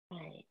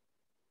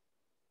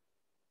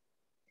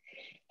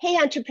Hey,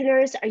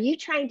 entrepreneurs, are you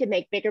trying to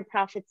make bigger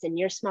profits in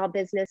your small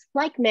business?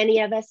 Like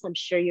many of us, I'm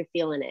sure you're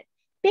feeling it.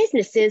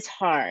 Business is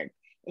hard.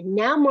 And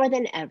now more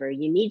than ever,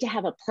 you need to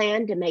have a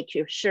plan to make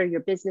sure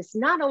your business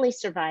not only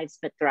survives,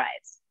 but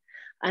thrives.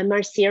 I'm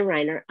Marcia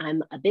Reiner.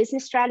 I'm a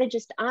business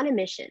strategist on a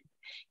mission.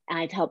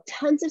 I've helped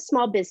tons of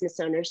small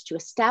business owners to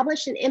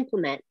establish and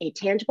implement a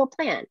tangible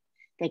plan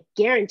that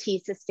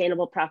guarantees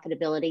sustainable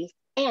profitability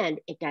and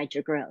it guides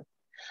your growth.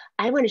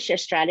 I want to share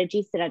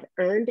strategies that I've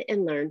earned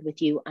and learned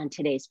with you on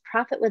today's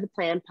Profit with a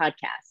Plan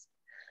podcast.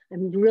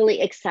 I'm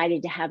really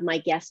excited to have my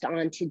guest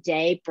on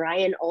today,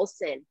 Brian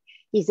Olson.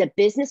 He's a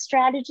business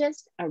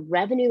strategist, a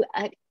revenue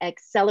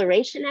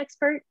acceleration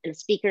expert, and a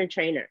speaker and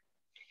trainer.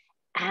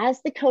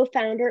 As the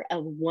co-founder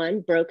of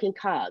One Broken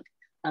Cog,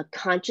 a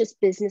conscious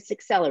business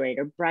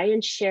accelerator,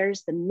 Brian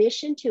shares the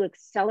mission to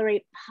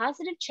accelerate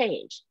positive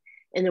change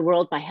in the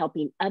world by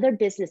helping other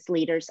business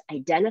leaders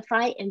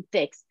identify and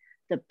fix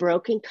the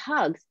broken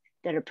cogs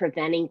that are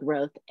preventing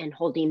growth and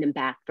holding them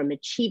back from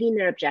achieving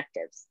their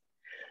objectives.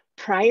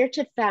 Prior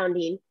to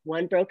founding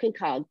One Broken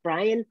Cog,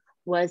 Brian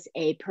was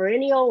a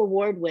perennial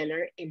award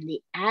winner in the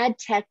ad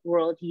tech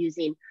world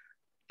using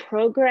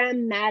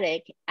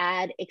programmatic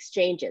ad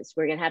exchanges.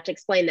 We're going to have to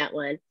explain that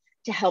one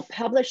to help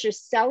publishers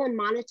sell and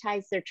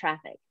monetize their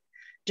traffic.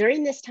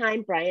 During this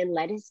time, Brian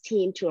led his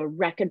team to a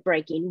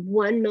record-breaking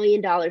 $1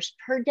 million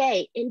per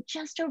day in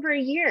just over a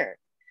year.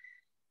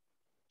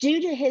 Due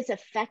to his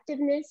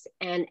effectiveness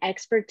and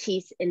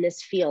expertise in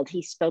this field,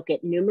 he spoke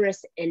at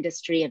numerous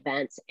industry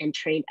events and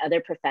trained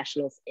other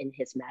professionals in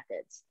his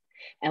methods.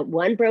 At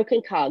One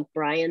Broken Cog,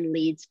 Brian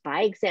leads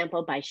by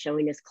example by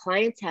showing his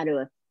clients how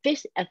to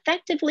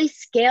effectively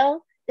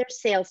scale their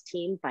sales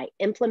team by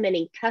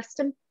implementing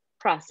custom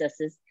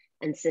processes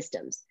and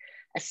systems,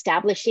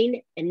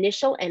 establishing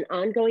initial and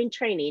ongoing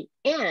training,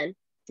 and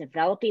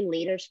developing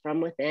leaders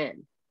from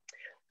within.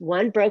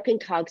 One Broken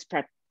Cog's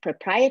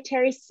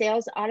proprietary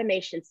sales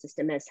automation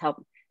system has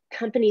helped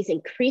companies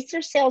increase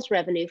their sales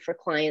revenue for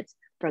clients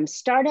from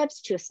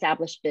startups to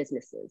established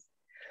businesses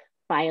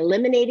by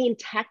eliminating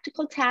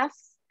tactical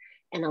tasks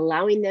and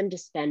allowing them to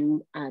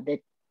spend the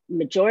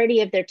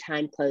majority of their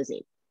time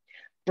closing.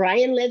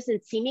 Brian lives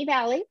in Simi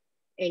Valley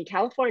in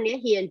California.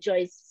 He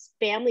enjoys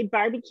family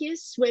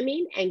barbecues,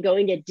 swimming, and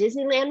going to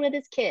Disneyland with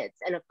his kids.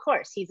 And of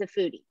course, he's a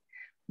foodie.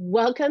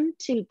 Welcome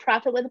to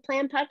Profit with a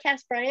Plan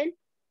podcast, Brian.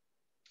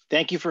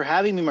 Thank you for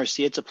having me,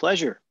 Marcia. It's a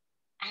pleasure.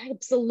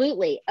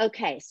 Absolutely.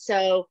 Okay,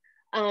 so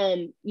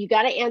you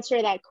got to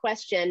answer that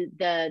question.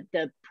 The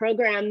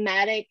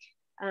programmatic,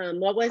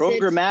 what was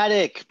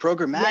Programmatic,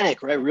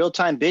 yes. right?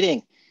 Real-time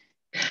bidding.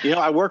 You know,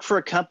 I work for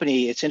a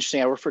company. It's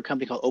interesting. I work for a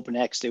company called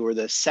OpenX. They were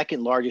the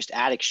second largest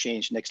ad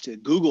exchange next to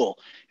Google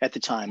at the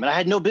time. And I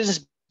had no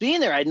business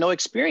being there. I had no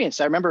experience.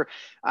 I remember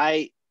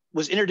I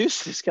was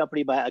introduced to this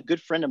company by a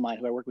good friend of mine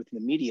who I work with in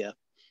the media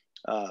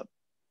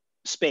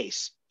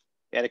space.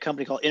 They had a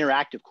company called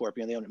Interactive Corp.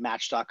 You know, they owned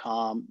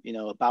Match.com, you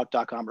know,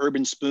 About.com,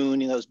 Urban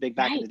Spoon, you know, it was big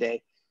back in the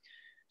day.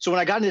 So when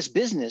I got into this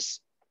business,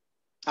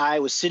 I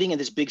was sitting at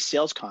this big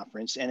sales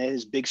conference and at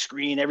this big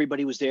screen,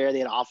 everybody was there. They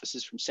had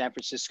offices from San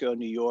Francisco,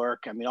 New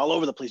York, I mean, all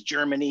over the place,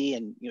 Germany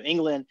and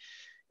England.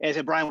 And I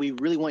said, Brian, we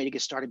really want you to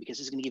get started because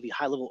this is going to give you a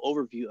high level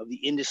overview of the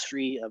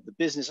industry, of the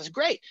business. I said,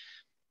 great.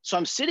 So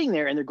I'm sitting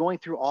there and they're going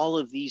through all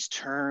of these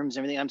terms,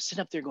 everything. I'm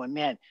sitting up there going,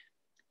 man,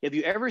 have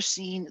you ever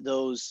seen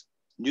those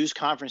news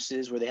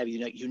conferences where they have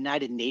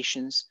United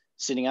Nations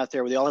sitting out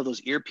there where they all have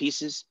those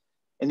earpieces?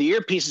 And the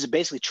earpieces are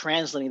basically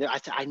translating there.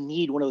 I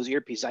need one of those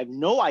earpieces. I have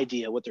no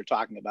idea what they're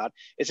talking about.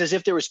 It's as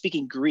if they were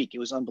speaking Greek. It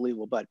was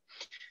unbelievable. But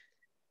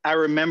I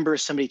remember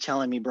somebody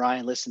telling me,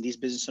 Brian, listen, these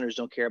business owners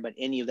don't care about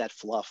any of that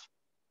fluff.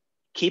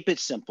 Keep it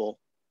simple.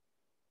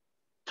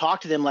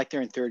 Talk to them like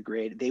they're in third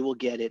grade. They will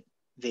get it.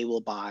 They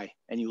will buy,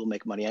 and you will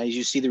make money. And as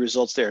you see the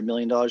results there, $1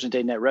 million a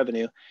day net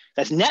revenue.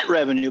 That's net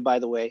revenue, by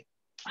the way.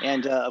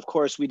 And of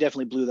course, we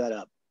definitely blew that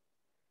up.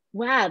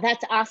 Wow,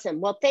 that's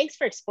awesome. Well, thanks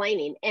for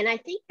explaining. And I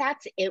think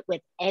that's it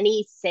with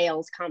any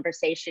sales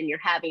conversation you're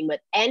having with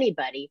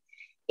anybody,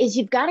 is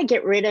you've got to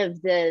get rid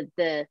of the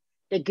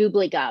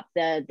gobbledygook,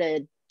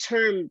 the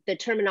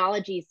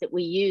terminologies that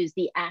we use,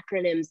 the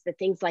acronyms, the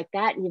things like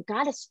that. And you've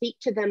got to speak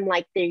to them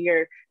like they're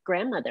your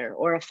grandmother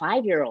or a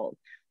 5-year-old.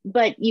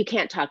 But you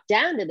can't talk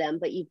down to them,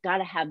 but you've got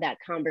to have that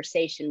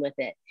conversation with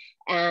it.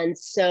 And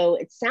so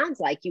it sounds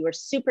like you were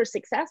super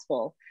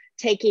successful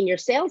taking your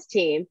sales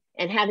team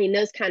and having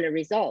those kind of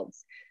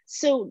results.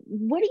 So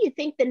what do you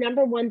think the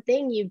number one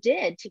thing you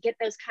did to get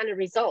those kind of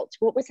results?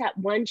 What was that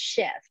one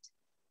shift?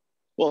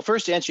 Well,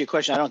 first, to answer your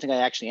question, I don't think I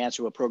actually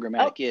answer what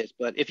programmatic is,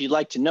 but if you'd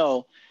like to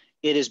know,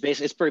 it is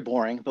basically, it's very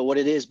boring, but what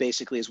it is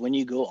basically is when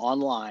you go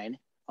online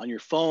on your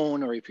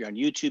phone, or if you're on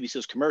YouTube, you see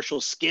those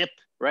commercials, skip,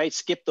 right?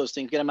 Skip those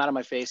things, get them out of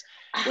my face.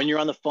 When you're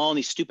on the phone,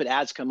 these stupid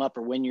ads come up,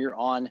 or when you're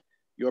on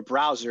your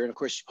browser, and of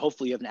course,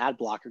 hopefully you have an ad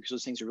blocker because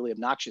those things are really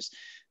obnoxious.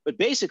 But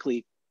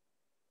basically,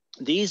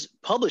 these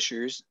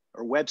publishers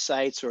or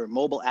websites or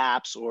mobile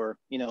apps or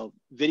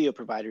video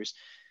providers,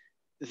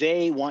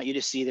 they want you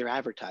to see their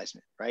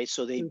advertisement, right?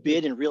 So they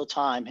bid in real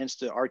time, hence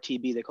the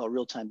RTB, they call it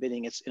real-time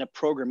bidding. It's in a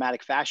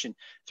programmatic fashion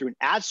through an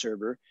ad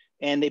server,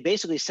 and they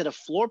basically set a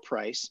floor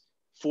price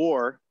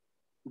for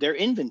their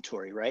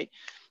inventory, right?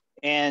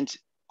 And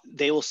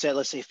they will set,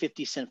 let's say,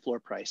 50-cent floor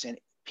price, and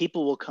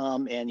people will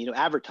come and,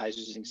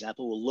 advertisers, as an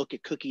example, will look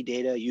at cookie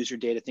data, user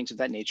data, things of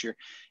that nature,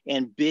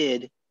 and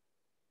bid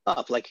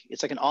up. Like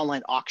it's like an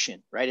online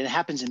auction, right? And it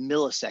happens in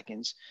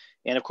milliseconds.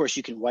 And of course,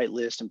 you can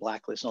whitelist and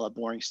blacklist and all that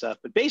boring stuff.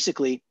 But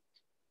basically,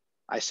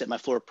 I set my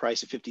floor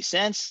price at 50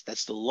 cents.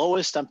 That's the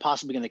lowest I'm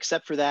possibly going to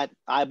accept for that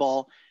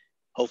eyeball.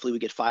 Hopefully we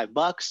get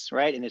 $5,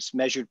 right? And it's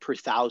measured per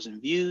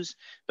 1,000 views.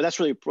 But that's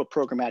really what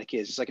programmatic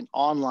is. It's like an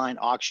online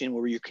auction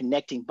where you're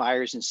connecting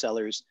buyers and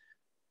sellers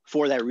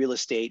for that real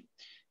estate,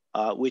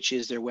 which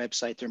is their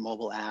website, their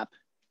mobile app,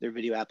 their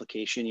video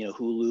application,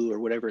 Hulu or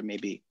whatever it may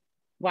be.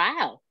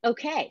 Wow.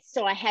 Okay.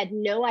 So I had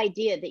no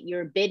idea that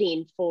you're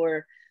bidding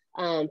for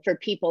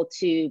people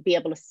to be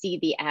able to see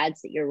the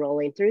ads that you're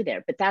rolling through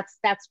there. But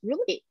that's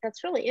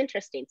really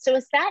interesting. So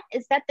is that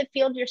the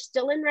field you're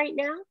still in right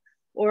now,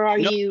 or are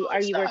you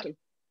working?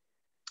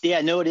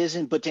 Yeah, no, it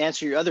isn't. But to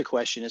answer your other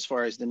question, as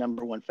far as the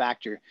number one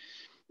factor,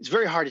 it's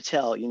very hard to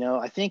tell.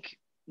 I think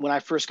when I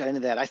first got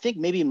into that, I think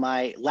maybe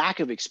my lack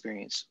of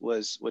experience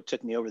was what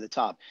took me over the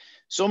top.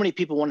 So many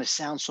people want to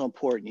sound so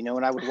important,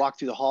 when I would walk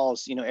through the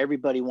halls,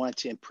 everybody wanted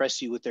to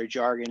impress you with their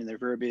jargon and their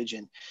verbiage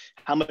and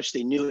how much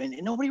they knew. And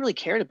nobody really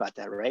cared about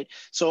that, right?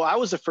 So I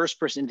was the first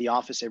person into the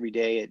office every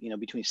day at,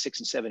 between 6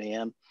 and 7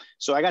 a.m.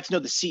 So I got to know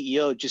the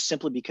CEO just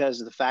simply because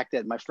of the fact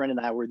that my friend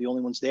and I were the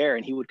only ones there,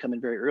 and he would come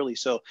in very early.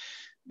 So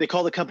they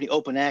call the company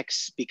Open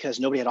X because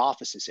nobody had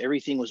offices.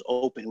 Everything was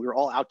open. We were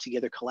all out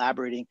together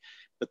collaborating.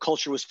 The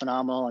culture was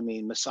phenomenal. I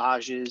mean,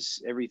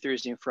 massages every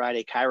Thursday and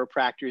Friday,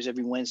 chiropractors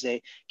every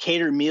Wednesday,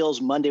 catered meals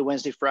Monday,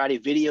 Wednesday, Friday,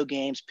 video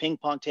games, ping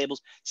pong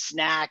tables,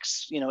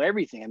 snacks,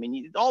 everything. I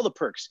mean, all the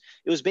perks.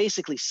 It was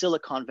basically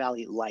Silicon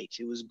Valley light.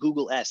 It was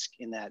Google-esque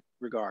in that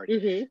regard.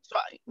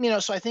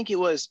 So I think it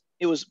was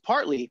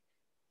partly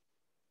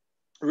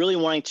really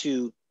wanting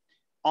to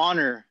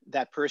honor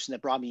that person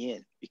that brought me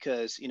in,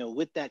 because,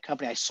 with that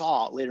company, I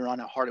saw later on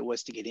how hard it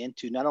was to get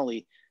into not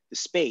only the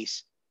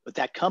space, but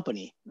that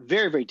company.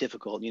 Very, very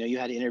difficult. You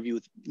had to interview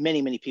with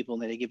many, many people,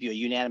 and then they give you a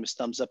unanimous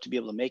thumbs up to be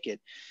able to make it.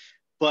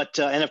 But,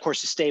 and of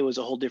course, the stay was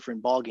a whole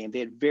different ballgame. They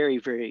had very,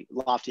 very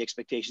lofty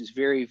expectations,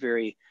 very,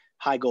 very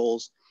high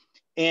goals.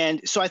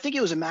 And so I think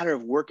it was a matter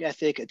of work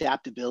ethic,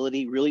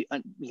 adaptability, really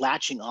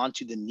latching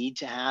onto the need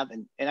to have.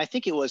 And I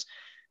think it was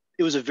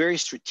a very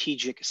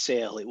strategic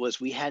sale.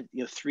 We had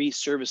 3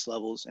 service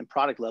levels and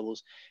product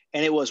levels,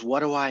 and it was,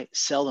 what do I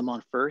sell them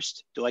on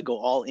first? Do I go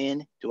all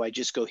in? Do I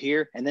just go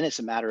here? And then it's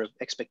a matter of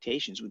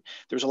expectations.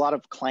 There's a lot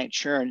of client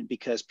churn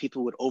because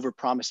people would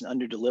overpromise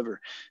and underdeliver.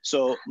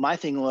 So my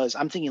thing was,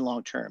 I'm thinking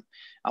long-term.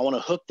 I want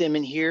to hook them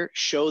in here,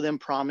 show them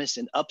promise,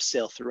 and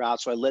upsell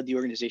throughout. So I led the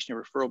organization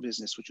of referral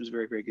business, which was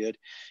very, very good.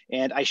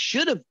 And I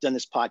should have done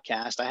this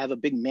podcast. I have a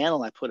big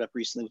mantle I put up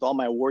recently with all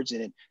my awards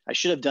in it. I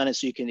should have done it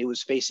so it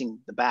was facing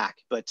the back.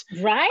 But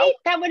right,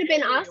 that would have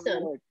been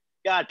awesome.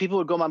 God, people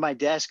would go by my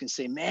desk and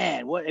say,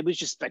 man, what? It was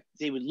just like,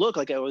 they would look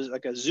like I was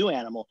like a zoo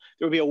animal.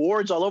 There would be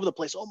awards all over the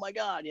place. Oh my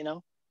God,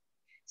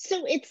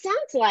 So it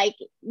sounds like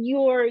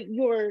your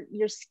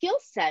skill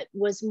set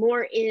was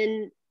more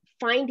in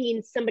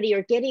finding somebody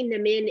or getting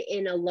them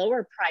in a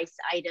lower price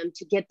item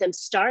to get them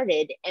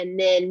started, and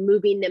then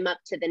moving them up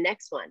to the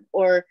next one.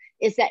 Or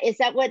is that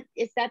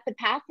the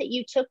path that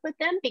you took with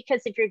them?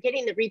 Because if you're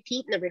getting the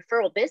repeat and the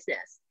referral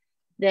business,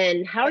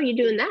 then how are you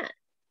doing that?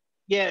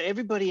 Yeah,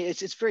 everybody,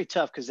 it's very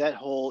tough because that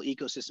whole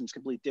ecosystem is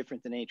completely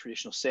different than any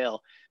traditional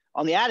sale.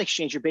 On the ad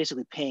exchange, you're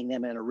basically paying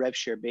them on a rev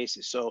share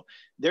basis. So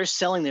they're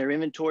selling their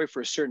inventory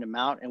for a certain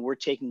amount, and we're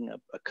taking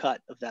a cut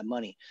of that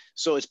money.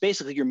 So it's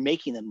basically you're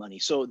making them money.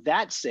 So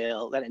that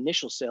sale, that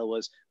initial sale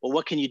was, well,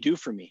 what can you do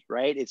for me,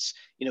 right? It's,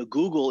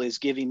 Google is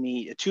giving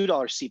me a $2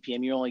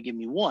 CPM, you're only giving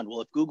me $1.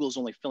 Well, if Google's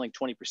only filling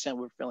 20%,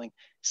 we're filling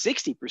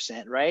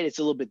 60%, right? It's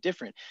a little bit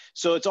different.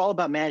 So it's all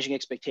about managing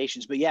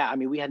expectations. But yeah, I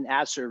mean, we had an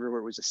ad server where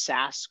it was a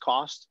SaaS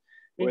cost,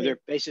 where they're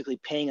basically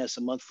paying us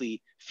a monthly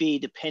fee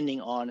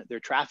depending on their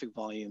traffic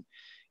volume.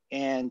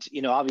 And,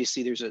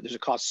 obviously there's a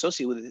cost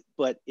associated with it,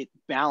 but it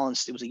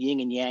was a yin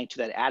and yang to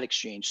that ad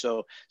exchange.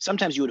 So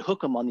sometimes you would hook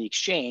them on the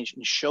exchange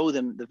and show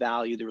them the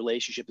value, the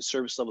relationship, the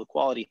service level, the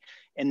quality,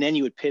 and then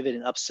you would pivot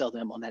and upsell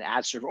them on that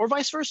ad server, or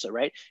vice versa,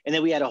 right? And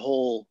then we had a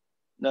whole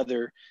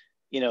another,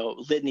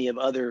 litany of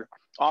other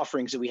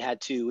offerings that we had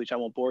too, which I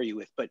won't bore you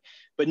with. But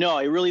no,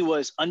 it really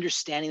was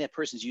understanding that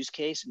person's use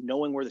case,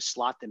 knowing where to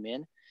slot them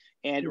in,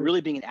 and really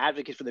being an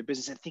advocate for their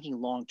business and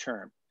thinking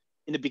long-term.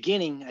 In the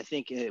beginning, I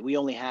think we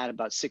only had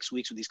about 6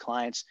 weeks with these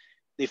clients.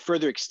 They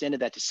further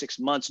extended that to 6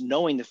 months,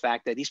 knowing the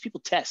fact that these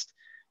people test.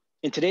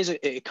 In today's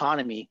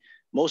economy,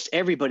 most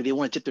everybody, they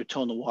want to dip their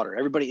toe in the water.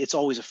 Everybody, it's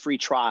always a free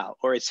trial,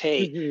 or it's,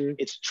 hey,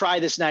 it's try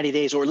this 90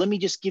 days, or let me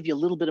just give you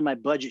a little bit of my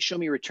budget, show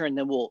me a return,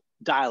 then we'll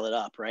dial it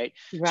up, right?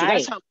 So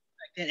that's how,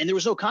 and there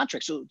was no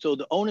contract. So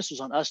the onus was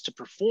on us to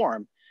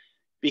perform.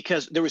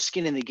 because there was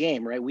skin in the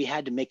game, right? We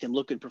had to make them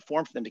look good and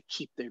perform for them to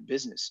keep their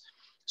business.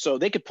 So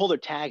they could pull their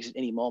tags at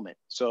any moment.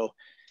 So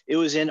it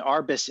was in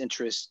our best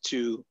interest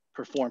to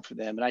perform for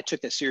them. And I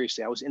took that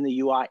seriously. I was in the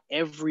UI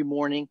every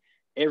morning,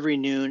 every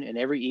noon, and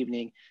every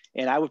evening.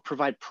 And I would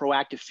provide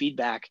proactive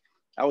feedback.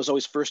 I was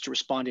always first to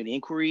respond to any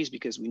inquiries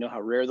because we know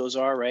how rare those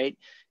are, right?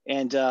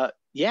 And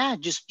yeah,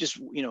 just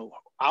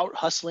out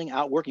hustling,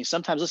 out working.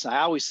 Sometimes, listen,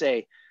 I always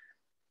say,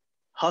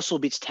 hustle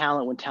beats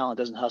talent when talent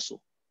doesn't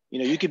hustle.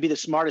 You could be the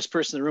smartest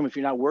person in the room. If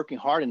you're not working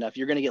hard enough,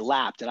 you're going to get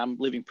lapped. And I'm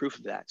living proof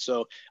of that.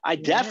 So I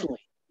definitely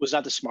was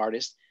not the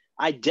smartest.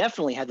 I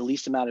definitely had the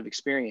least amount of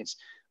experience.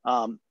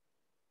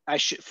 I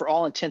should, for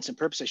all intents and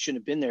purposes, I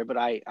shouldn't have been there, but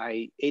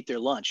I ate their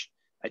lunch.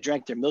 I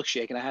drank their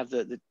milkshake, and I have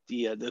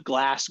the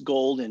glass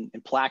gold and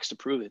plaques to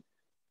prove it.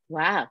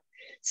 Wow.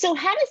 So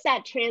how does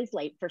that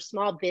translate for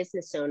small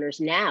business owners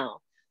now,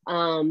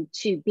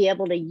 to be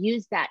able to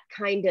use that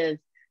kind of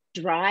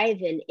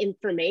drive and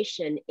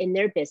information in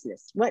their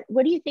business? What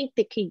do you think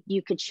that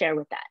you could share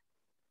with that?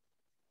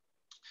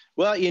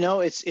 Well,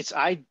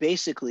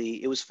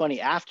 it was funny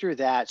after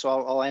that. So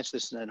I'll answer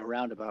this in a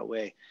roundabout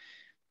way.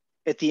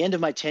 At the end of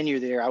my tenure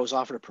there, I was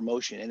offered a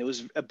promotion, and it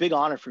was a big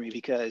honor for me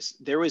because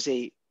there was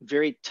a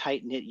very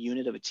tight knit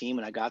unit of a team.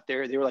 When I got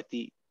there, they were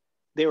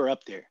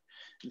up there.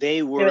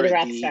 They were the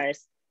rock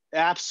stars.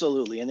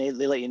 Absolutely. And they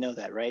let you know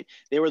that, right?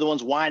 They were the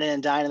ones whining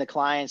and dining the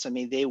clients. I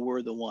mean, they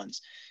were the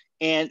ones.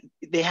 And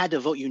they had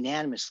to vote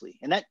unanimously.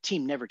 And that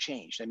team never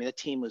changed. I mean, that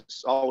team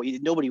was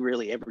nobody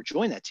really ever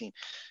joined that team.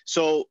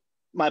 So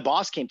my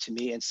boss came to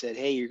me and said,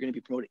 hey, you're going to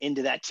be promoted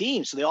into that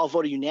team. So they all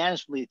voted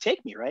unanimously to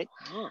take me, right?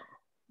 Oh.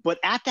 But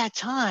at that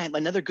time,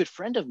 another good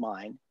friend of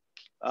mine,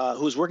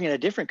 who was working at a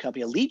different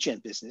company, a lead gen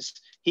business,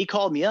 he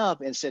called me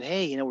up and said,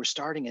 hey, we're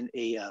starting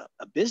a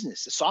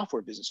business, a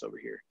software business over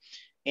here.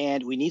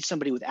 And we need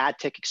somebody with ad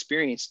tech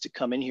experience to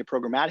come in here,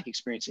 programmatic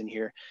experience in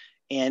here,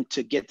 and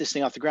to get this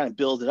thing off the ground and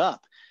build it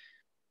up.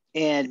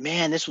 And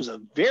man, this was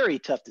a very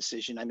tough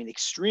decision. I mean,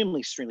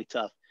 extremely, extremely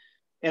tough.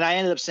 And I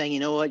ended up saying,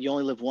 you know what, you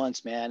only live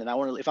once, man. And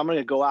if I'm going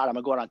to go out, I'm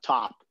going to go out on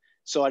top.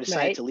 So I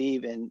decided to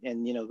leave and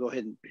go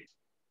ahead and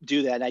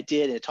do that. And I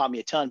did, and it taught me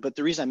a ton. But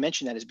the reason I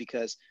mention that is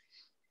because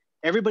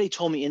everybody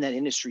told me in that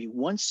industry,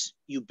 once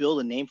you build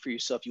a name for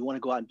yourself, you want to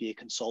go out and be a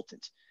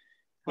consultant.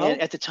 Oh.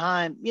 And at the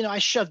time, I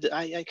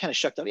kind of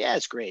shucked up. Yeah,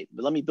 it's great,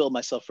 but let me build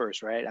myself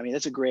first, right? I mean,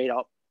 that's a great,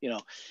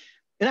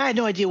 and I had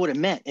no idea what it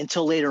meant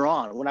until later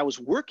on. When I was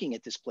working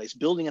at this place,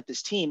 building up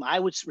this team, I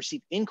would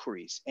receive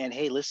inquiries and,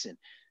 hey, listen,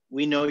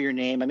 we know your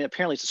name. I mean,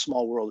 apparently it's a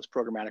small world, this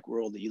programmatic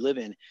world that you live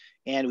in.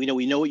 And we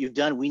know what you've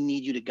done. We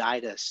need you to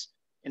guide us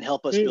and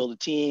help us build a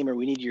team, or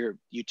we need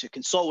you to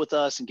consult with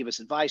us and give us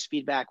advice,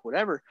 feedback,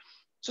 whatever.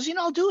 So,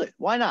 I'll do it.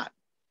 Why not?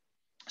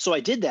 So I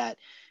did that,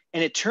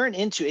 and it turned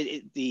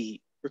into the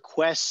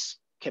requests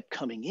kept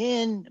coming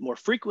in more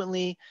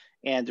frequently,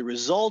 and the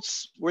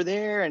results were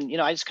there.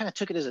 And, I just kind of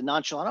took it as a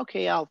nonchalant,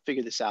 okay, I'll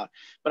figure this out,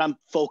 but I'm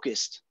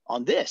focused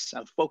on this.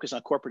 I'm focused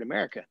on corporate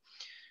America.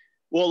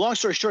 Well, long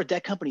story short,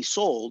 that company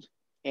sold.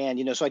 And,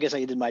 so I guess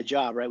I did my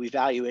job, right? We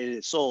evaluated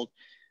it, sold.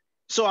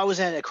 So I was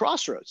at a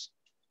crossroads,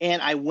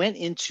 and I went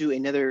into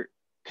another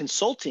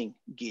consulting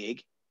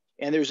gig,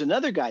 and there's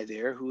another guy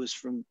there who was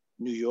from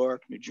New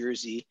York, New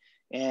Jersey,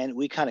 and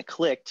we kind of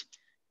clicked.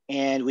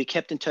 And we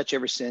kept in touch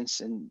ever since.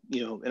 And,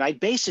 and I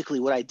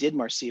basically, what I did,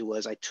 Marcia,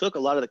 was I took a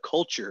lot of the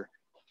culture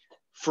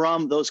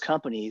from those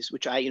companies,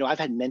 which I've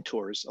had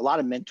mentors, a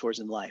lot of mentors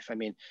in life. I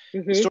mean,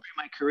 the story of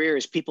my career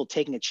is people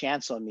taking a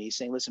chance on me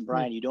saying, listen,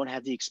 Brian, you don't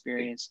have the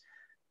experience,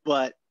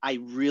 but I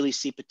really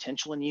see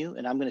potential in you,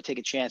 and I'm going to take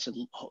a chance. And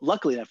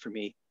luckily enough for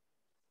me,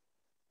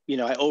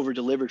 I over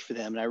delivered for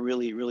them. And I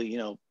really, really,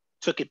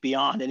 took it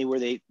beyond anywhere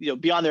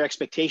beyond their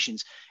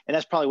expectations. And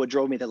that's probably what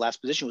drove me to that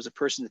last position, was a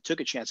person that took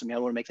a chance on me. I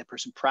want to make that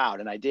person proud.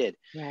 And I did.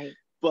 Right.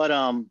 But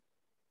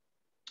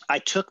I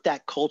took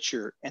that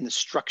culture and the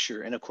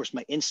structure and, of course,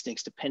 my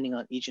instincts, depending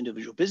on each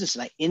individual business,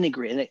 and I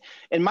integrated it.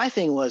 And my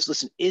thing was,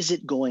 listen, is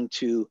it going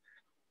to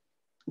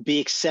be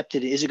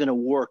accepted? Is it going to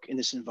work in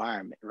this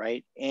environment?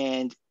 Right.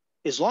 And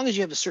as long as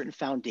you have a certain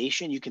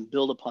foundation, you can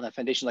build upon that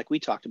foundation, like we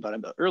talked about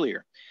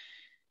earlier.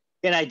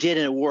 And I did,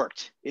 and it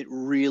worked. It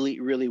really,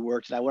 really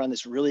worked. And I went on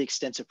this really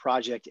extensive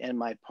project, and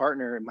my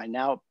partner, my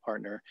now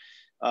partner,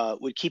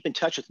 would keep in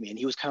touch with me. And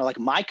he was kind of like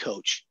my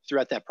coach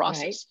throughout that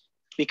process. Right.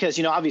 Because,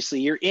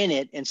 obviously you're in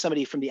it, and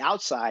somebody from the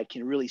outside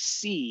can really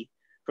see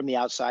from the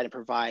outside and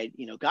provide,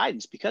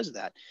 guidance because of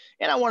that.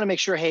 And I want to make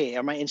sure, hey,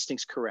 are my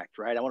instincts correct,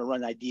 right? I want to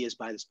run ideas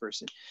by this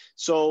person.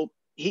 So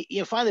he,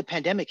 finally the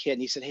pandemic hit,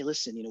 and he said, hey,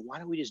 listen, why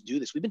don't we just do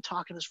this? We've been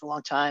talking this for a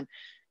long time.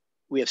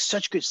 We have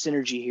such good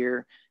synergy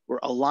here. We're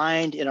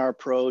aligned in our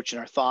approach and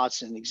our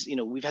thoughts, and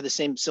we've had the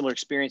similar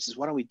experiences.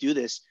 Why don't we do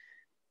this?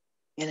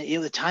 And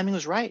the timing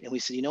was right. And we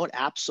said, you know what,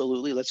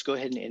 absolutely, let's go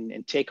ahead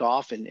and take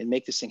off and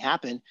make this thing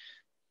happen.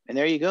 And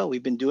there you go.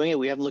 We've been doing it.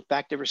 We haven't looked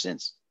back ever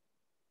since.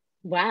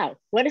 Wow,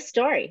 what a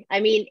story. I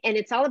mean, and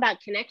it's all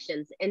about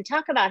connections. And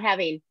talk about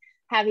having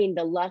having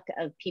the luck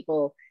of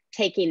people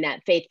taking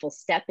that faithful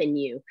step in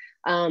you.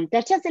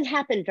 That doesn't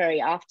happen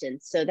very often.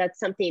 So that's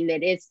something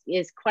that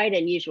is quite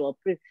unusual.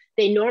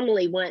 They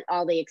normally want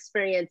all the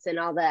experience and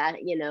all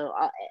that, you know,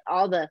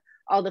 all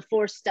the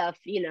force stuff,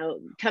 you know,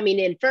 coming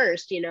in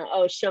first, you know,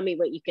 oh, show me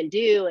what you can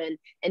do.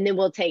 And then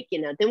we'll take,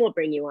 you know, then we'll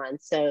bring you on.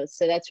 So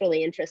that's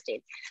really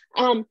interesting.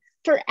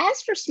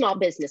 As for small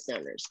business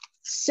owners,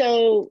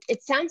 so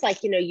it sounds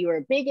like, you know, you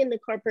were big in the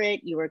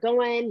corporate,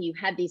 you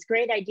had these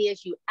great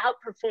ideas, you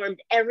outperformed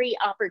every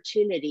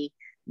opportunity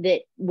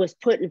that was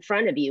put in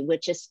front of you,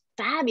 which is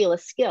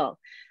fabulous skill.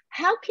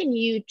 How can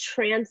you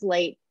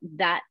translate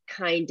that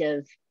kind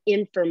of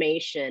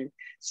information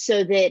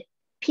so that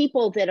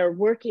people that are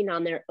working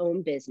on their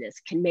own business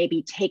can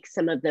maybe take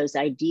some of those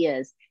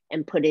ideas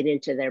and put it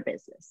into their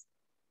business?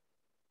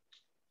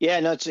 Yeah,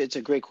 no, it's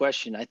a great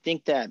question. I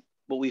think that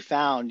what we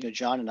found, you know,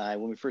 John and I,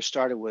 when we first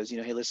started was, you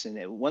know, hey, listen,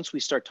 once we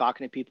start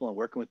talking to people and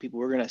working with people,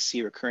 we're going to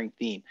see a recurring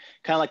theme,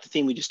 kind of like the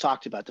theme we just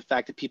talked about, the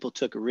fact that people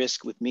took a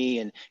risk with me,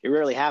 and it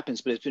rarely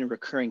happens, but it's been a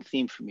recurring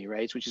theme for me,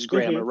 right? Which is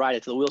great. I'm going to ride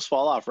it till the wheels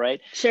fall off,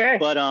 right? Sure.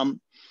 But,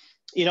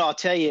 you know, I'll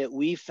tell you,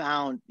 we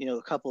found, you know,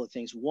 a couple of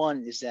things.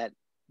 One is that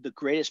the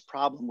greatest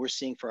problem we're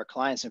seeing for our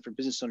clients and for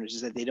business owners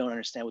is that they don't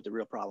understand what the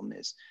real problem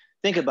is.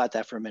 Think about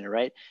that for a minute,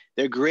 right?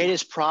 Their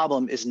greatest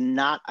problem is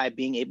not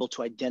being able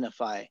to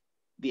identify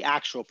the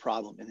actual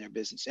problem in their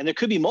business. And there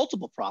could be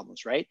multiple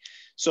problems, right?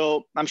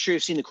 So I'm sure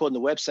you've seen the quote on the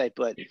website,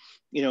 but,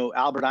 you know,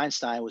 Albert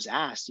Einstein was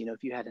asked, you know,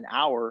 if you had an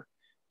hour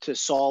to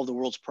solve the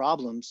world's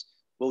problems,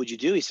 what would you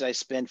do? He said, I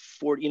spend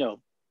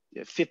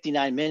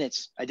 59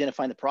 minutes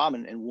identifying the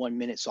problem and 1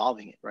 minute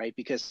solving it, right?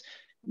 Because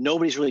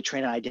nobody's really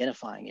trained on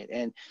identifying it.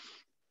 And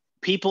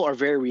people are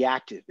very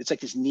reactive. It's like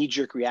this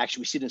knee-jerk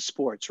reaction. We see it in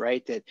sports,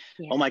 right? That,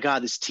 oh my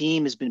God, this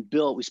team has been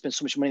built. We spent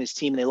so much money in this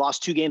team and they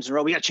lost 2 games in a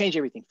row. We got to change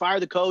everything, fire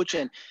the coach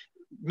and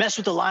mess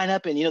with the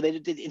lineup. And, you know, they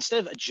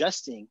instead of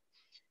adjusting,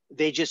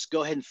 they just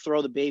go ahead and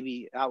throw the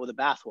baby out with the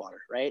bathwater,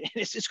 right? And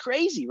it's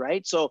crazy,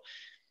 right? So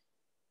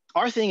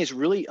our thing is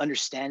really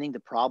understanding the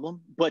problem.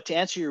 But to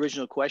answer your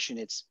original question,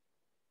 it's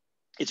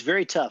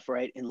very tough,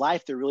 right? In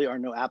life, there really are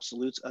no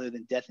absolutes other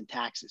than death and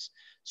taxes.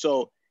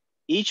 So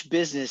each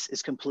business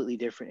is completely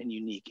different and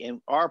unique. And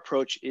our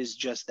approach is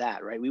just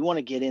that, right? We want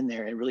to get in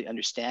there and really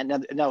understand.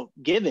 Now,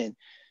 given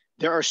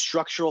there are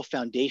structural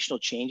foundational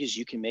changes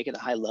you can make at a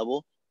high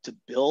level to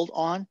build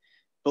on.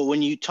 But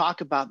when you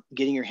talk about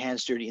getting your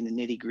hands dirty in the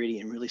nitty gritty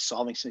and really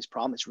solving some of these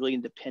problems, it's really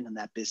going to depend on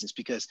that business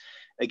because,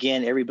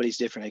 again, everybody's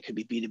different. It could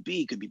be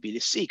B2B, could be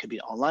B2C, could be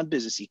an online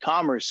business,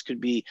 e-commerce, could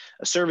be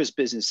a service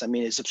business. I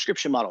mean, a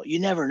subscription model, you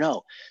never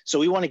know. So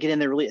we want to get in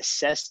there, really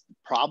assess the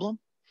problem.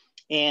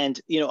 And,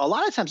 you know, a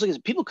lot of times,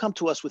 look, people come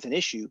to us with an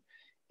issue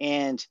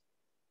and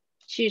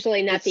it's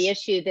usually not the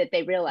issue that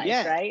they realize,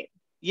 right?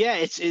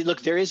 Yeah,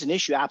 look, there is an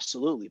issue,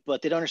 absolutely,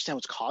 but they don't understand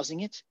what's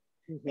causing it.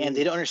 And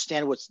they don't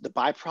understand what's the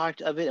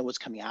byproduct of it and what's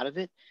coming out of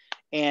it.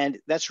 And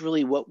that's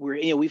really what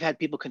we've had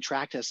people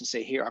contract us and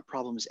say, here, our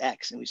problem is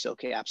X. And we say,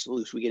 okay,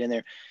 absolutely. So we get in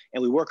there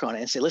and we work on it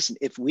and say, listen,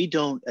 if we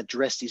don't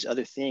address these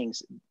other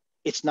things,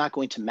 it's not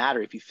going to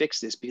matter if you fix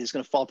this because it's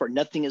going to fall apart.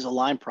 Nothing is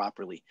aligned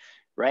properly,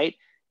 right?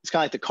 It's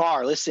kind of like the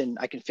car. Listen,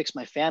 I can fix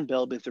my fan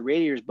belt, but if the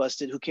radiator is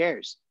busted, who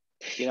cares?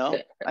 You know,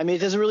 I mean, it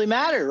doesn't really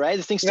matter, right?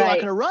 The thing's still not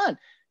going to run.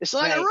 It's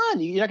still not going to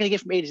run. You're not going to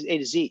get from A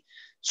to Z.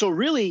 So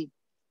really,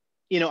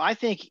 you know, I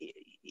think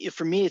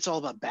for me, it's all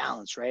about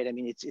balance, right? I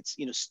mean, it's,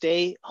 you know,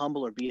 stay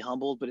humble or be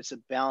humble, but it's a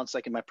balance,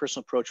 like in my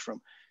personal approach,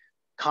 from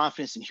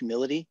confidence and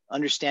humility,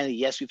 understanding,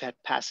 yes, we've had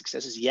past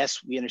successes. Yes,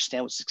 we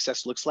understand what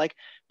success looks like,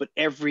 but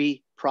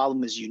every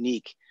problem is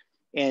unique.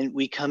 And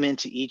we come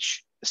into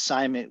each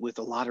assignment with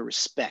a lot of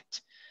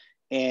respect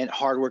and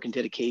hard work and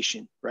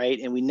dedication, right?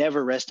 And we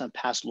never rest on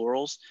past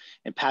laurels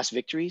and past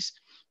victories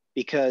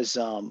because,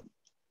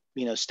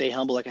 you know, stay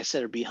humble, like I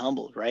said, or be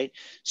humbled, right?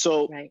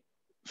 So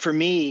for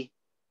me,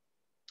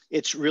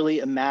 it's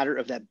really a matter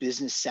of that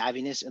business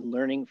savviness and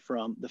learning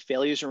from the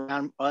failures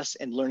around us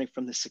and learning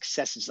from the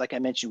successes. Like I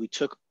mentioned, we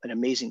took an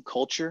amazing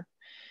culture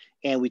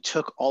and we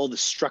took all of the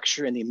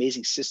structure and the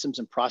amazing systems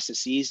and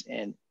processes,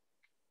 and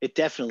it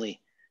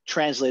definitely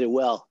translated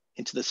well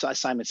into the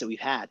assignments that we've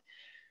had.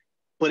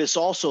 But it's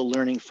also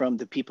learning from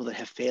the people that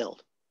have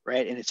failed,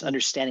 right? And it's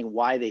understanding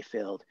why they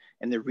failed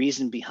and the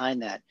reason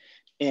behind that.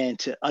 And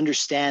to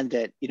understand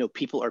that, you know,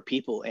 people are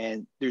people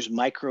and there's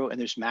micro and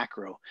there's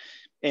macro.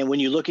 And when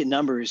you look at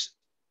numbers,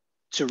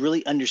 to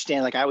really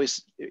understand, like I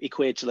always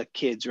equate it to like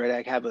kids, right?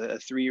 I have a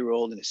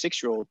 3-year-old and a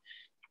 6-year-old,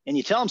 and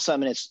you tell them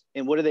something,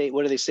 and what do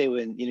they say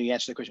when, you know, you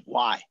answer the question,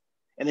 why?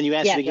 And then you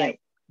answer it again,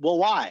 well,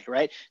 why,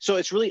 right? So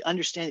it's really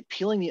understanding,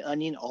 peeling the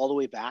onion all the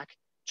way back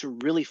to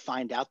really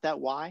find out that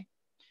why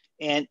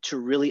and to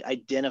really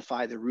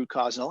identify the root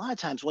cause. And a lot of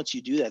times once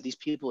you do that, these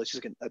people, it's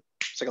just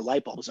it's like a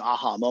light bulb, it's an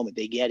aha moment,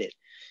 they get it.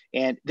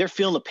 And they're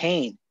feeling the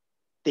pain.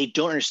 They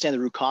don't understand the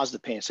root cause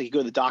of the pain. So you go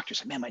to the doctor,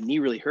 say, man, my knee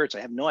really hurts. I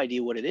have no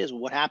idea what it is.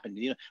 Well, what happened?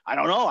 You know, I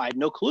don't know. I had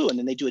no clue. And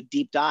then they do a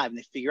deep dive and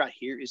they figure out,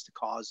 here is the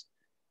cause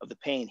of the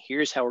pain.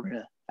 Here's how we're going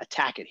to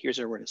attack it. Here's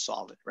how we're going to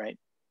solve it. Right.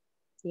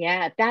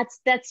 Yeah, that's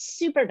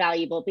super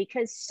valuable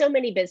because so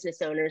many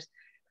business owners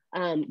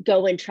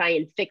go and try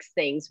and fix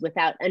things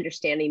without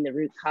understanding the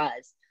root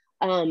cause.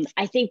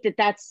 I think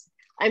that's,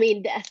 I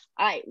mean,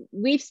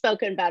 we've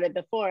spoken about it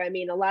before. I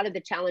mean, a lot of the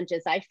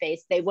challenges I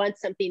face, they want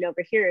something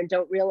over here and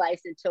don't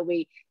realize until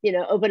we,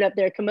 open up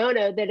their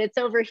kimono that it's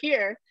over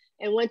here.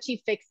 And once you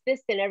fix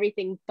this, then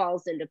everything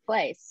falls into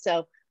place.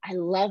 So I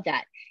love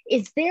that.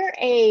 Is there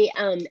a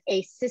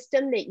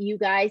system that you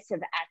guys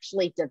have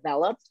actually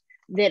developed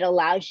that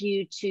allows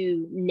you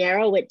to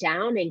narrow it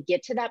down and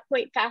get to that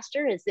point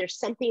faster? Is there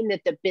something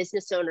that the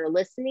business owner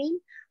listening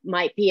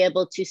might be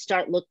able to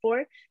start look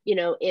for?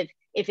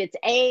 If it's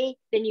A,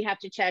 then you have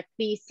to check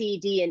B, C,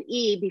 D, and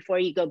E before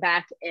you go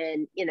back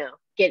and,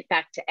 get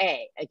back to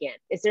A again.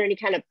 Is there any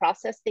kind of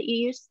process that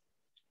you use?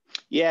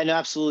 Yeah, no,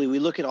 absolutely. We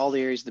look at all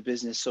the areas of the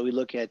business. So we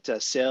look at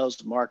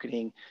sales,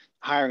 marketing,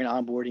 hiring and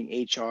onboarding,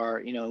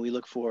 HR. We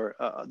look for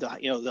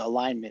the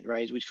alignment,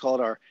 right? We call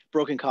it our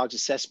broken cogs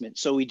assessment.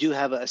 So we do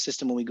have a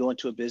system when we go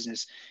into a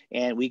business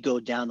and we go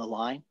down the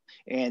line.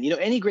 And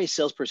any great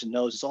salesperson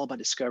knows it's all about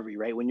discovery,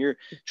 right? When you're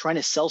trying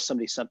to sell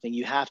somebody something,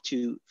 you have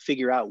to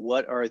figure out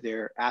what are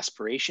their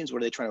aspirations,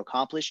 what are they trying to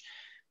accomplish,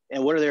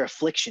 and what are their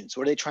afflictions,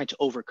 what are they trying to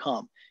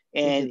overcome.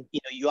 And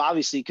you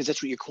obviously, because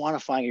that's what you're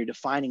quantifying, you're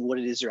defining what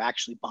it is they're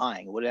actually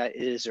buying, what it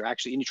is they're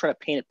actually, and you try to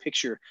paint a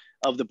picture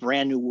of the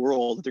brand new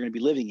world that they're going to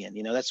be living in.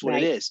 That's what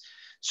it is.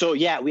 So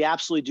yeah, we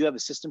absolutely do have a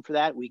system for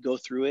that. We go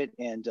through it,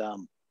 and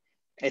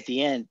at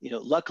the end,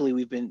 luckily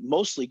we've been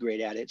mostly great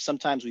at it.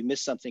 Sometimes we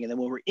miss something, and then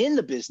when we're in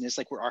the business,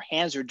 like where our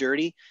hands are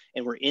dirty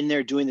and we're in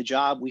there doing the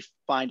job, we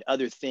find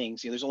other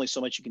things. There's only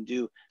so much you can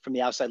do from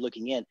the outside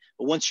looking in,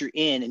 but once you're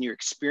in and you're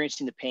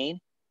experiencing the pain,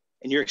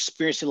 and you're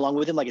experiencing along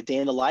with him, like a day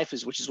in the life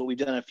which is what we've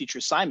done on future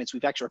assignments.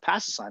 We've actually, our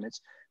past assignments,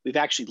 we've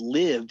actually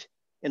lived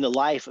in the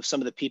life of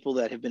some of the people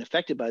that have been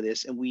affected by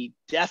this. And we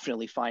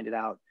definitely find it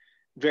out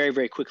very,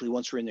 very quickly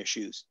once we're in their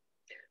shoes.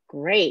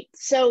 Great.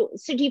 So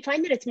do you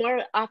find that it's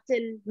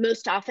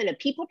most often a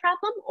people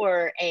problem,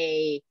 or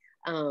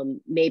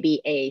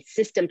maybe a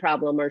system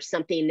problem, or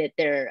something that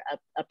they're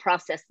a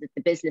process that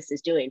the business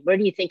is doing? Where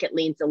do you think it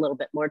leans a little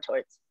bit more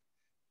towards?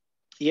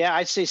 Yeah,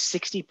 I'd say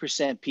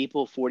 60%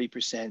 people,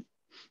 40%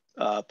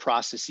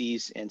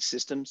 processes and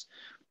systems,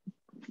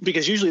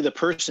 because usually the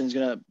person is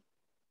going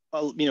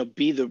to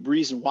be the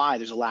reason why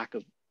there's a lack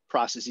of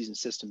processes and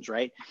systems,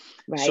 right?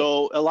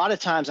 So a lot of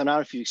times, I don't know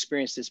if you've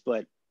experienced this,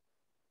 but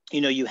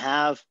you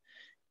have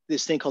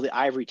this thing called the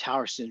ivory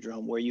tower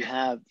syndrome, where you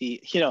have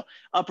the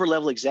upper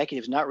level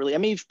executives not really, I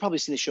mean, you've probably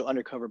seen the show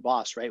Undercover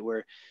Boss, right,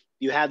 where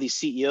you have these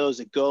CEOs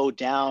that go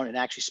down and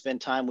actually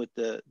spend time with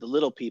the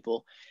little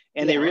people.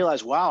 And they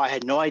realize, wow, I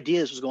had no idea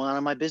this was going on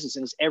in my business.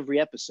 And it's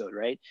every episode,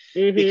 right?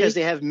 Because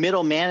they have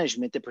middle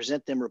management that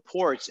present them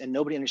reports, and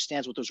nobody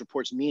understands what those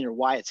reports mean or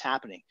why it's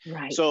happening.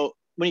 Right. So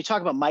when you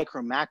talk about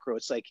micro, macro,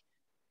 it's like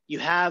you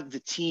have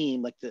the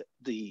team, like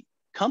the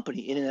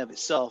company in and of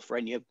itself, right?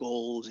 And you have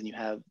goals and you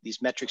have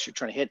these metrics you're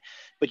trying to hit,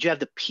 but you have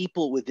the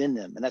people within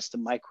them, and that's the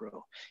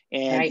micro.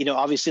 And,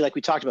 obviously, like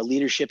we talked about,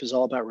 leadership is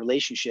all about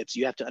relationships.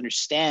 You have to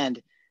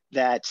understand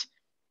that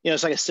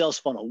it's like a sales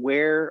funnel.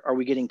 Where are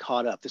we getting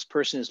caught up? This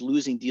person is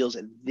losing deals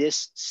at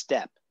this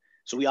step.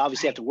 So we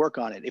obviously have to work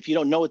on it. If you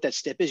don't know what that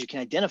step is, you can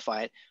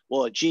identify it.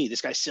 Well, gee,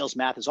 this guy's sales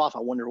math is off. I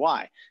wonder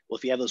why. Well,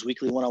 if you have those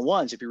weekly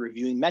one-on-ones, if you're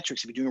reviewing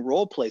metrics, if you're doing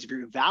role plays, if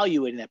you're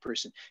evaluating that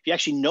person, if you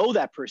actually know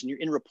that person, you're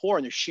in rapport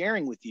and they're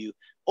sharing with you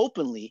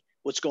openly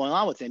what's going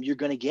on with them, you're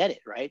going to get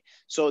it, right?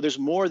 So there's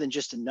more than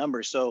just a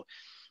number. So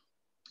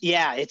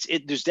yeah,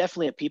 there's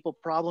definitely a people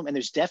problem, and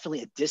there's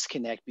definitely a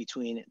disconnect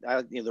between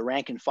the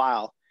rank and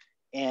file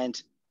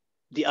and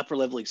the upper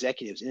level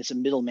executives, and it's a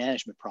middle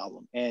management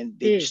problem. And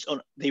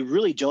they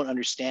really don't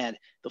understand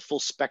the full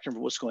spectrum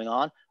of what's going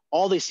on.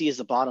 All they see is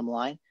the bottom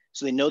line.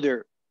 So they know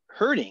they're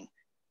hurting.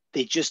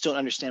 They just don't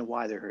understand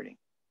why they're hurting.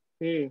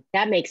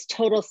 That makes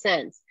total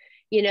sense.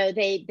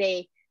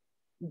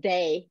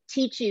 They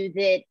teach you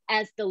that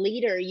as the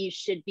leader, you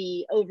should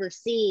be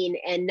overseeing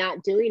and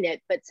not doing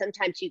it. But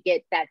sometimes you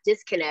get that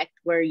disconnect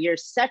where you're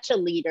such a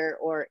leader,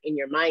 or in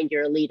your mind,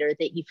 you're a leader,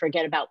 that you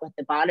forget about what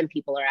the bottom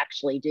people are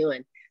actually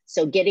doing.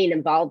 So getting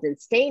involved and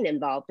staying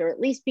involved, or at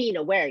least being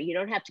aware. You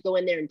don't have to go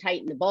in there and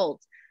tighten the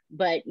bolts,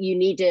 but you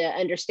need to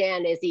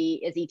understand, is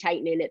he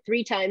tightening it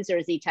 3 times, or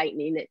is he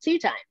tightening it 2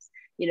 times?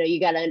 You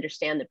got to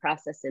understand the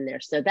process in there.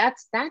 So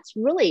that's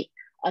really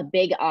a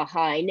big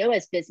aha. I know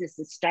as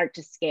businesses start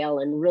to scale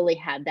and really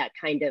have that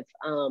kind of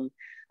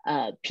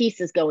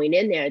pieces going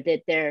in there,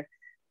 that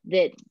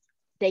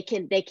they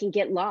can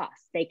get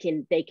lost. They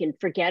can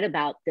forget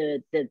about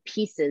the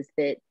pieces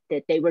that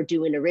they were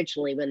doing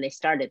originally when they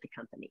started the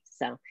company.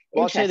 So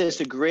well, I'll tell you this,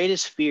 the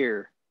greatest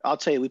fear, I'll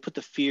tell you, we put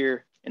the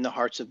fear in the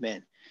hearts of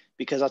men,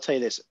 because I'll tell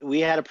you this, we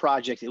had a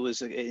project. It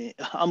was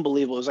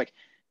unbelievable. It was like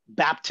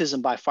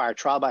baptism by fire,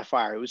 trial by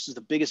fire. It was just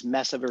the biggest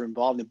mess I've ever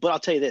involved in. But I'll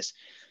tell you this,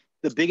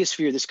 the biggest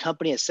fear, this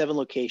company has 7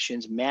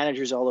 locations,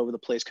 managers all over the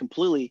place,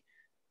 completely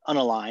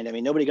unaligned. I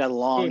mean, nobody got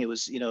along. It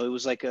was, it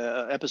was like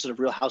a episode of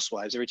Real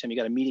Housewives. Every time you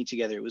got a meeting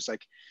together, it was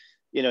like,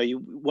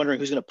 you wondering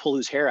who's going to pull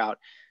whose hair out.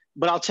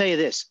 But I'll tell you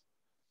this,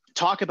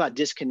 talk about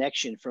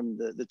disconnection from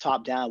the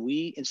top down.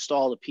 We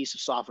installed a piece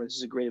of software. This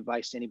is a great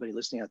advice to anybody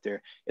listening out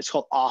there. It's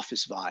called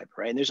Office Vibe,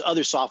 right? And there's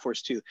other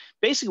softwares too.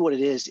 Basically what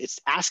it is, it's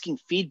asking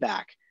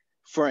feedback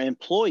for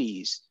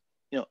employees,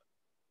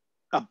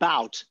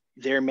 about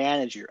their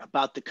manager,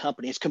 about the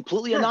company. It's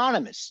completely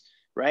anonymous,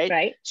 right?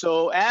 Right.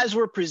 So as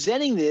we're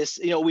presenting this,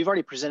 we've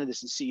already presented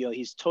this in CEO.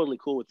 He's totally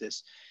cool with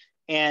this.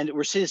 And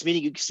we're sitting in this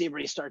meeting, you can see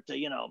everybody start to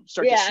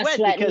sweat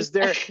sweating. because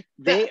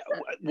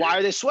why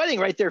are they sweating,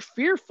 right? They're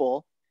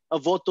fearful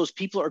of what those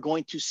people are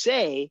going to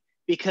say,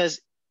 because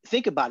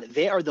think about it.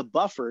 They are the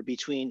buffer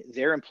between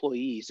their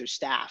employees, their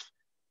staff,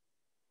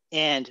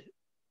 and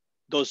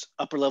those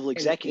upper level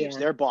executives,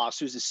 their boss,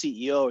 who's the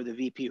CEO or the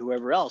VP,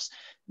 whoever else.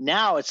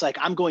 Now it's like,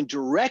 I'm going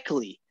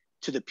directly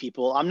to the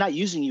people. I'm not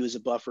using you as a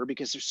buffer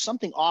because there's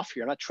something off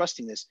here. I'm not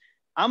trusting this.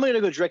 I'm going to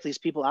go directly to these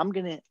people. I'm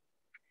going to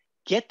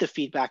get the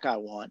feedback I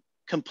want,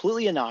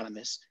 completely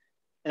anonymous,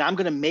 and I'm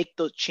going to make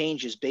those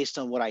changes based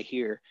on what I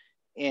hear.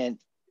 And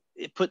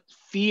it put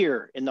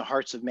fear in the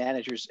hearts of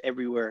managers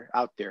everywhere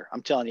out there.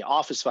 I'm telling you,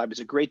 Office Vibe is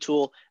a great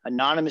tool,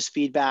 anonymous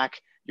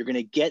feedback. You're going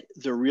to get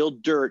the real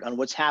dirt on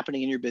what's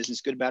happening in your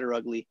business, good, bad, or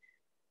ugly.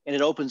 And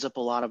it opens up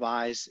a lot of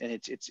eyes, and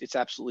it's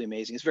absolutely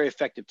amazing. It's very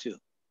effective too.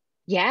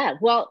 Yeah,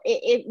 well,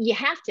 you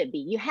have to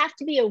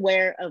be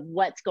aware of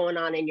what's going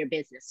on in your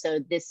business. So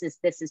this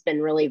has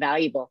been really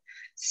valuable.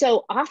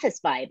 So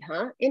Office Vibe,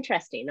 huh?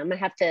 Interesting. I'm gonna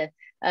have to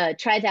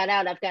try that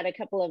out. I've got a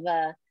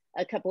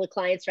couple of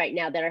clients right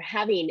now that are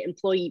having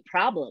employee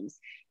problems,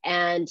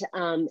 and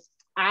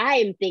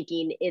I'm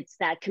thinking it's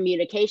that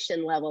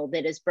communication level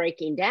that is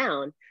breaking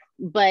down.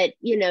 But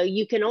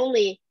you can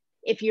only,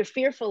 if you're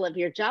fearful of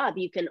your job,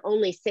 you can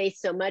only say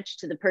so much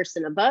to the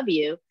person above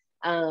you.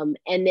 And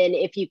then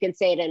if you can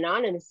say it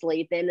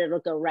anonymously, then it'll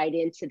go right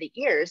into the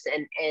ears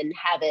and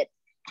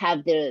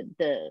have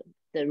the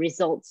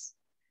results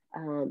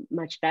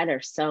much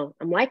better. So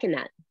I'm liking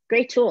that.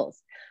 Great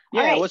tools.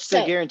 Yeah. Right, what's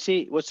the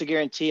guarantee? What's the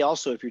guarantee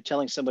also, if you're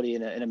telling somebody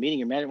in a meeting,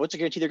 your manager, what's the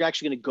guarantee they're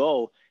actually going to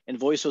go and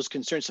voice those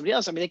concerns to somebody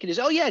else? I mean, they can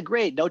just, oh yeah,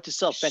 great. Note to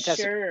self.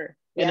 Fantastic. Sure.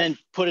 And then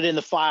put it in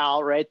the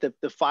file, right?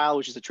 The file,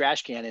 which is the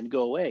trash can, and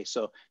go away.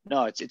 So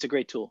no, it's a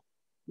great tool.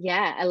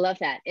 Yeah, I love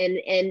that. And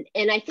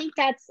I think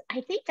that's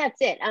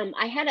it.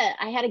 I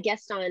had a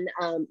guest on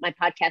my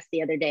podcast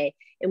the other day,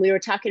 and we were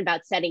talking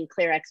about setting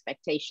clear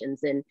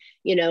expectations. And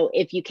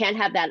if you can't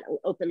have that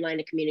open line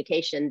of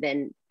communication,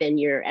 then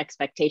your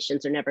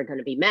expectations are never going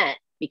to be met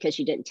because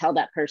you didn't tell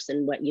that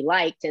person what you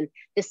liked. And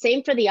the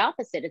same for the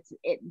opposite.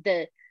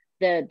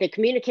 The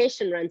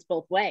communication runs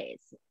both ways.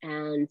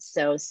 And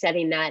so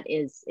setting that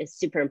is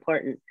super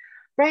important.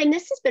 Brian,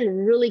 this has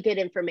been really good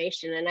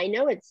information. And I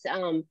know it's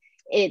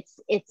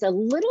a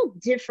little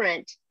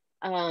different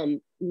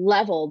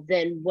level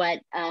than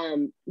what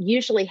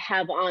usually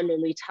have on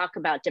when we talk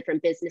about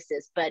different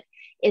businesses, but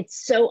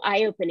it's so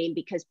eye-opening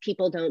because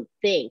people don't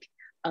think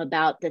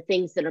about the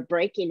things that are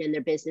breaking in their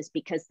business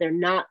because they're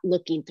not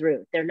looking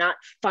through. They're not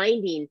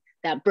finding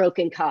that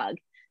broken cog.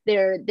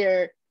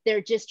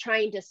 They're just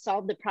trying to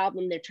solve the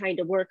problem. They're trying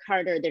to work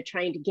harder. They're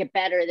trying to get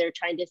better. They're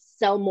trying to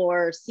sell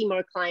more, see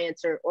more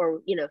clients,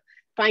 or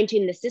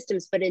fine-tune the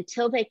systems. But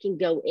until they can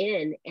go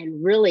in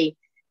and really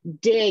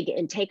dig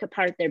and take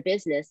apart their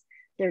business,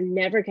 they're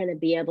never going to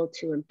be able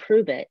to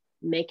improve it,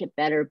 make it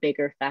better,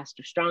 bigger,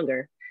 faster,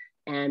 stronger,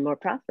 and more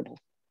profitable.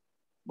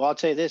 Well, I'll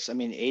tell you this. I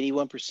mean,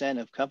 81%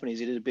 of companies,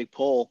 they did a big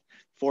poll.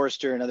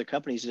 Forrester and other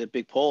companies did a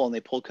big poll, and they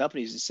polled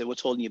companies and said,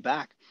 what's holding you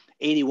back?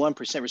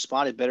 81%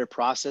 responded, better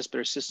process,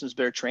 better systems,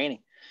 better training,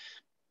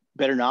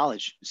 better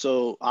knowledge.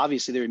 So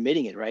obviously they're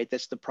admitting it, right?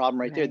 That's the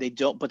problem right there. They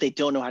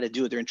don't know how to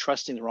do it. They're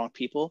entrusting the wrong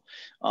people.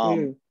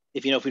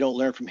 If we don't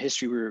learn from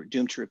history, we're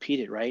doomed to repeat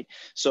it, right?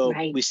 So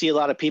we see a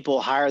lot of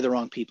people hire the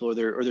wrong people,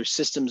 or their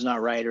system's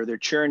not right, or they're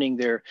churning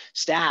their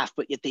staff,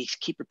 but yet they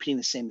keep repeating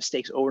the same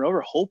mistakes over and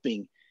over,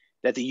 hoping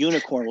that the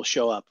unicorn will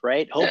show up,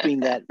 right? Hoping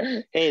that,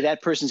 hey,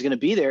 that person's going to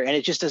be there, and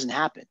it just doesn't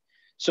happen.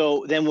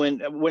 So then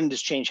when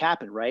does change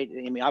happen, right?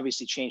 I mean,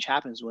 obviously change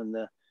happens when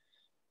the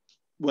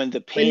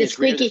pain is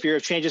greater than the fear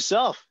of change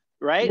itself,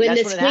 right? When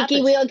the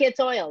squeaky wheel gets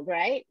oiled,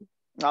 right?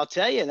 I'll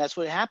tell you, and that's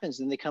what happens.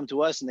 Then they come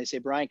to us and they say,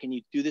 Brian, can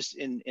you do this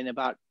in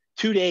about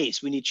 2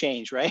 days? We need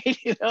change, right?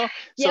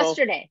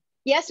 Yesterday,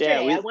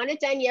 I want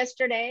it done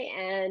yesterday,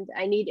 and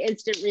I need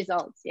instant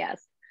results.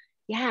 Yes.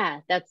 Yeah,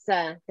 that's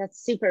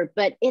super.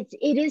 But it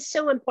is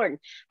so important.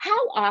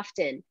 How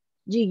often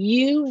do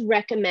you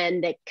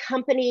recommend that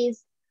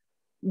companies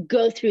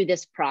go through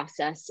this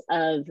process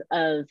of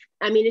I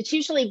mean, it's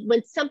usually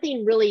when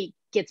something really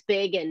gets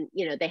big and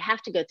they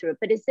have to go through it,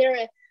 but is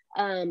there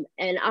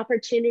an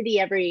opportunity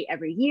every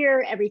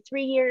year, every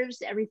 3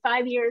 years, every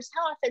 5 years?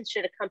 How often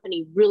should a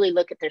company really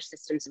look at their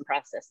systems and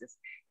processes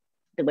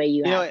the way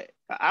you have?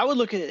 I would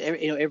look at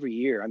it every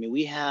year. I mean,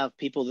 we have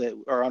people that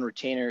are on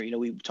retainer,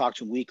 we talk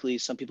to them weekly,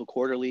 some people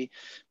quarterly.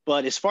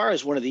 But as far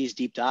as one of these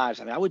deep dives,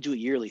 I mean, I would do it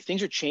yearly.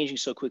 Things are changing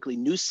so quickly.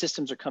 New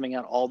systems are coming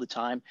out all the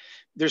time.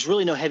 There's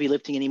really no heavy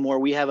lifting anymore.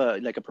 We have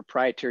a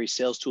proprietary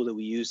sales tool that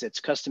we use that's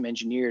custom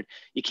engineered.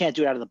 You can't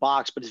do it out of the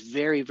box, but it's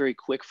very, very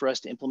quick for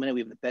us to implement it.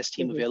 We have the best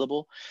team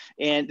available,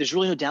 and there's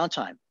really no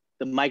downtime.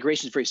 The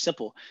migration is very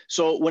simple.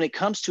 So when it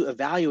comes to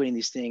evaluating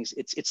these things,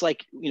 it's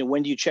like,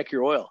 when do you check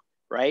your oil?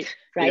 Right.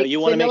 You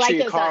want to make sure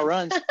your car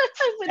runs.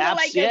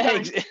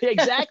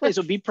 Exactly.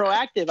 So be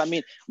proactive. I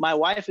mean, my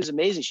wife is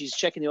amazing. She's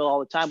checking the oil all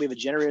the time. We have a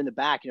generator in the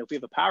back. If we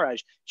have a power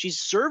outage,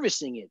 she's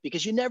servicing it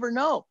because you never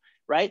know.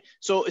 Right.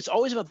 So it's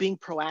always about being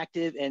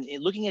proactive and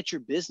looking at your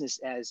business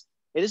as,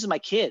 hey, this is my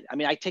kid. I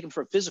mean, I take him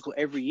for a physical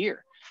every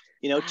year,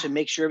 to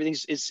make sure everything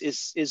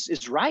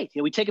is right.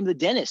 We take him to the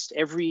dentist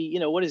every,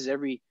 what is it,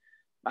 every,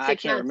 I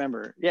can't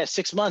remember. Yeah.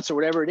 6 months or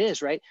whatever it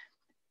is. Right.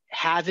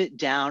 Have it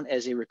down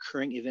as a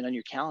recurring event on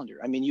your calendar.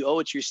 I mean, you owe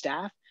it to your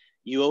staff,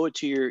 you owe it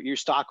to your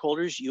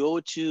stockholders, you owe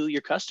it to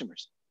your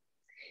customers.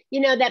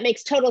 That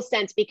makes total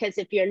sense, because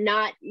if you're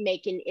not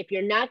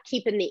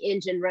keeping the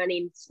engine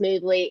running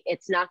smoothly,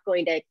 it's not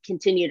going to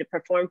continue to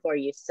perform for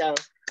you. So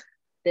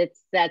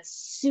that's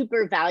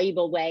super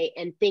valuable way.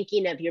 And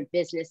thinking of your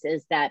business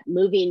as that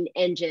moving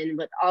engine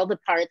with all the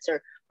parts,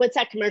 or what's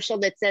that commercial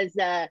that says,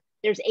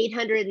 there's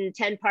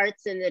 810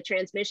 parts in the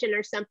transmission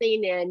or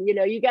something. And,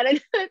 you got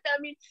to, I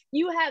mean,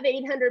 you have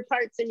 800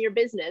 parts in your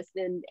business,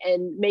 and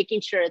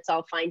making sure it's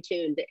all fine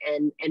tuned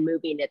and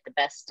moving at the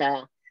best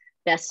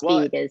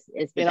speed is the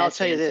best. And I'll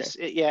tell you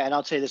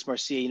answer. this,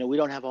 Marcia, we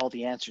don't have all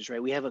the answers,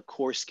 right? We have a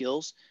core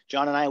skills.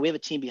 John and I, we have a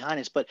team behind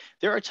us, but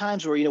there are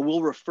times where,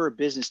 we'll refer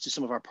business to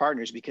some of our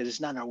partners because it's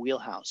not in our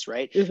wheelhouse,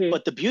 right?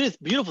 But the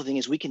beautiful thing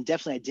is we can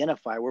definitely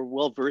identify, we're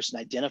well-versed in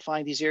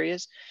identifying these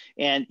areas.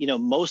 And,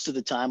 most of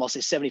the time, I'll say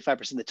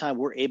 75% of the time,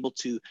 we're able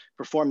to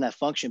perform that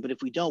function. But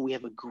if we don't, we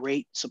have a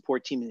great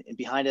support team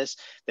behind us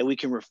that we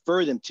can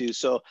refer them to.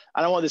 So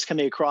I don't want this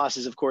coming across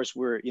as, of course,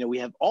 we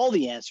have all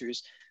the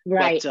answers,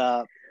 right?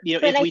 But,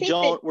 if we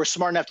don't, we're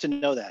smart enough to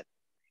know that.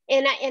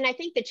 And I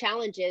think the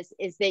challenge is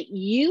that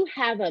you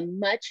have a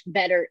much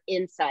better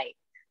insight.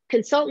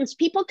 Consultants,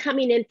 people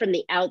coming in from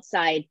the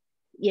outside,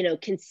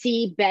 can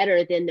see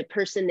better than the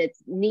person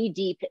that's knee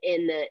deep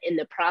in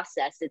the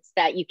process. It's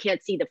that you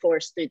can't see the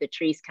forest through the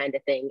trees kind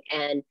of thing.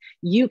 And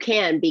you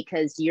can,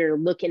 because you're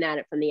looking at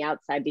it from the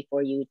outside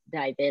before you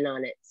dive in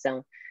on it.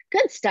 So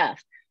good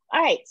stuff.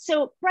 All right.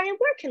 So Brian,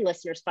 where can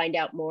listeners find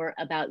out more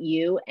about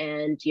you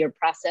and your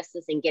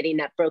processes in getting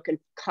that broken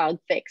cog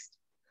fixed?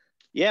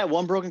 Yeah,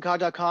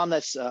 onebrokencog.com.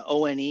 That's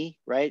ONE,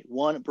 right?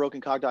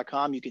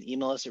 Onebrokencog.com. You can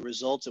email us at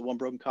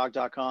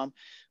results@onebrokencog.com.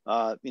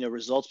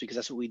 Results, because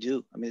that's what we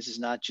do. I mean, this is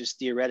not just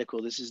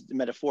theoretical. This is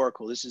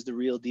metaphorical. This is the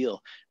real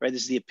deal, right?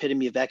 This is the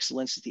epitome of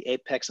excellence. It's the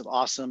apex of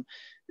awesome.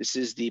 This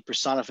is the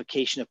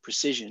personification of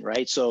precision,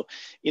 right? So,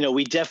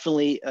 we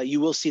definitely, you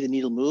will see the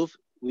needle move.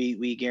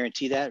 We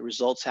guarantee that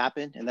results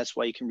happen. And that's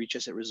why you can reach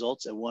us at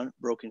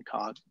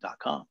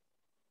results@onebrokencog.com.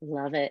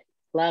 Love it.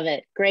 Love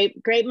it.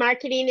 Great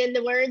marketing in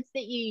the words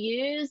that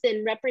you use,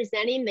 and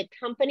representing the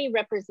company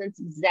represents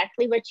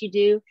exactly what you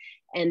do.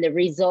 And the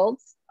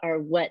results are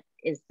what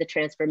is the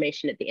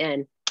transformation at the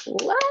end.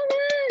 Love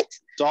it.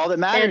 It's all that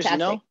matters,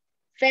 Fantastic.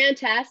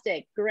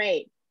 Fantastic.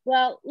 Great.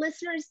 Well,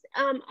 listeners,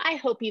 I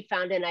hope you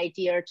found an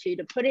idea or two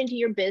to put into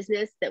your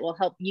business that will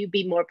help you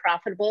be more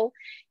profitable.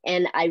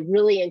 And I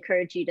really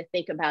encourage you to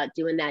think about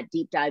doing that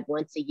deep dive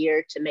once a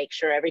year to make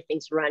sure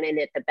everything's running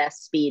at the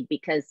best speed,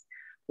 because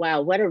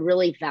wow, what a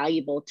really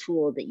valuable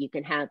tool that you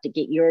can have to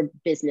get your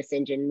business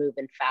engine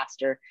moving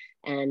faster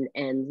and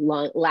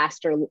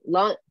lasting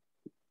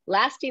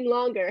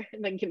longer.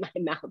 If I can get my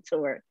mouth to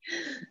work.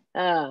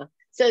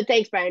 So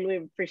thanks, Brian. We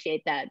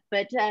appreciate that.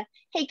 But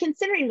hey,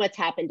 considering what's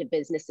happened to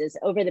businesses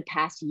over the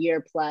past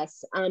year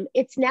plus,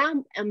 it's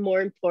now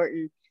more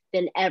important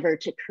than ever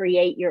to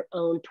create your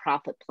own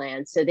profit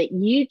plan so that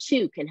you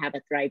too can have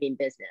a thriving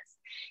business.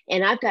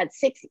 And I've got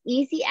 6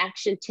 easy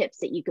action tips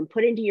that you can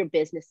put into your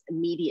business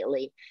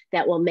immediately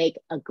that will make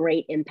a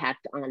great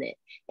impact on it.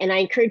 And I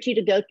encourage you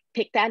to go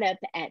pick that up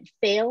at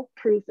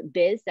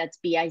failproofbiz, that's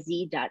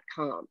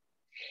biz.com.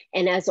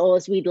 And as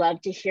always, we'd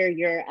love to hear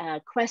your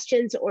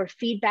questions or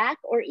feedback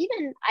or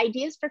even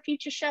ideas for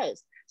future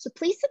shows. So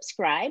please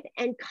subscribe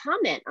and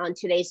comment on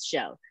today's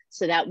show,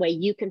 so that way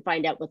you can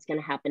find out what's going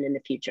to happen in the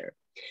future.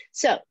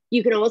 So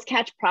you can always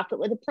catch Profit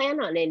with a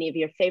Plan on any of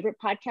your favorite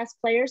podcast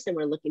players. And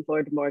we're looking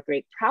forward to more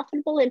great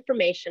profitable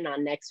information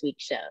on next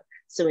week's show.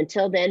 So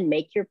until then,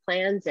 make your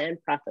plans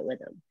and profit with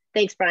them.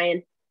 Thanks,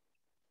 Brian.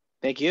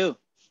 Thank you.